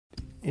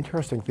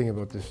interesting thing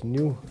about this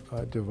new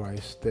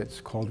device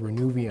that's called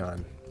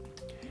Renuvion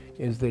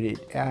is that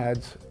it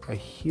adds a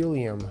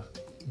helium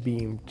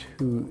beam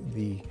to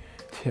the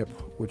tip,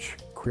 which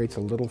creates a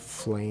little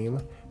flame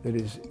that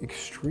is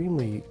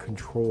extremely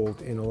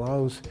controlled and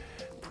allows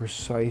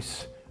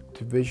precise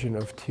division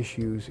of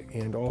tissues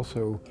and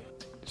also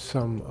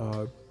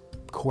some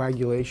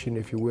coagulation,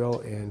 if you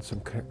will, and some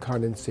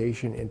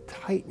condensation and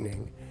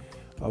tightening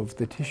of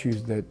the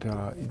tissues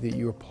that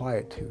you apply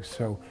it to.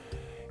 So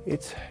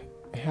it's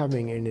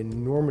having an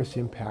enormous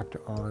impact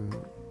on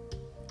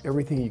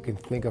everything you can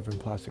think of in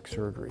plastic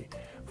surgery,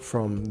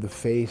 from the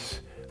face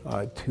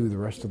to the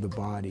rest of the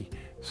body.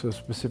 So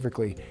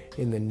specifically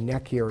in the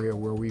neck area,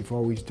 where we've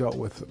always dealt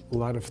with a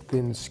lot of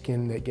thin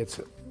skin that gets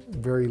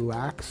very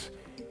lax,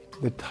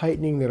 the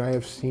tightening that I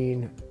have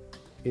seen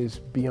is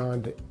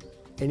beyond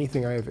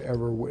anything I have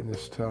ever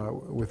witnessed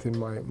within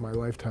my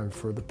lifetime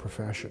for the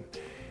profession.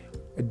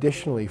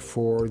 Additionally,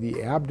 for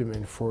the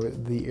abdomen, for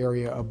the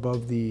area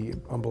above the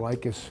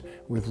umbilicus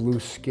with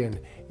loose skin,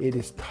 it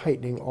is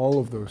tightening all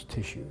of those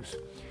tissues.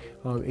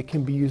 It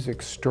can be used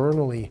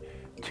externally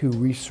to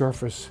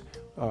resurface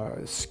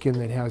skin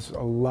that has a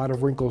lot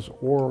of wrinkles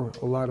or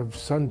a lot of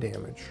sun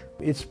damage.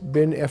 It's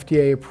been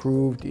FDA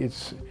approved.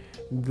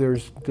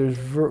 There's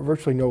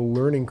virtually no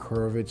learning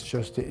curve. It's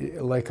just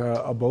like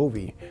a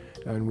Bovie,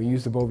 and we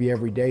use the Bovie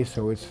every day,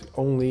 so it's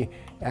only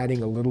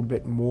adding a little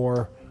bit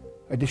more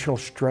additional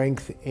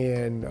strength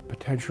and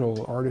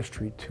potential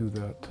artistry to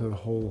the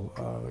whole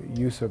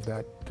use of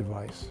that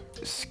device.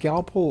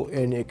 Scalpel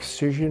and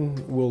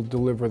excision will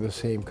deliver the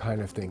same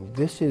kind of thing.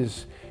 This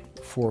is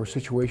for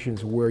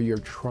situations where you're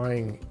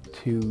trying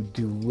to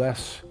do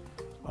less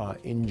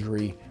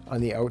injury on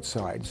the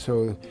outside,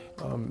 so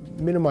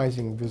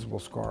minimizing visible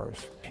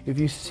scars. If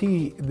you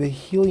see, the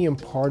helium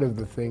part of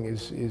the thing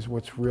is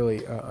what's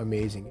really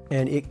amazing,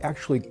 and it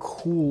actually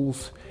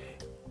cools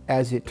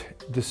as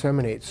it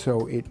disseminates,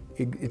 so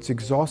it's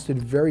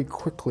exhausted very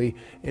quickly,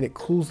 and it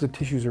cools the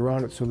tissues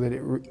around it so that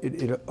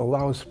it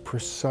allows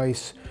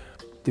precise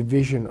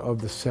division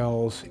of the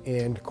cells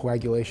and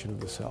coagulation of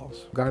the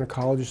cells.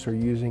 Gynecologists are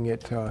using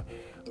it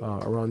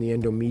around the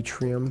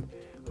endometrium,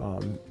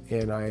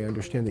 and I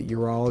understand that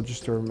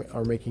urologists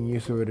are making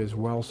use of it as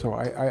well. So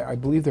I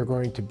believe there are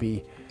going to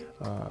be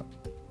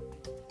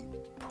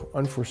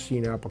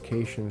unforeseen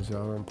applications,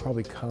 and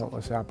probably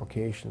countless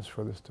applications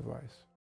for this device.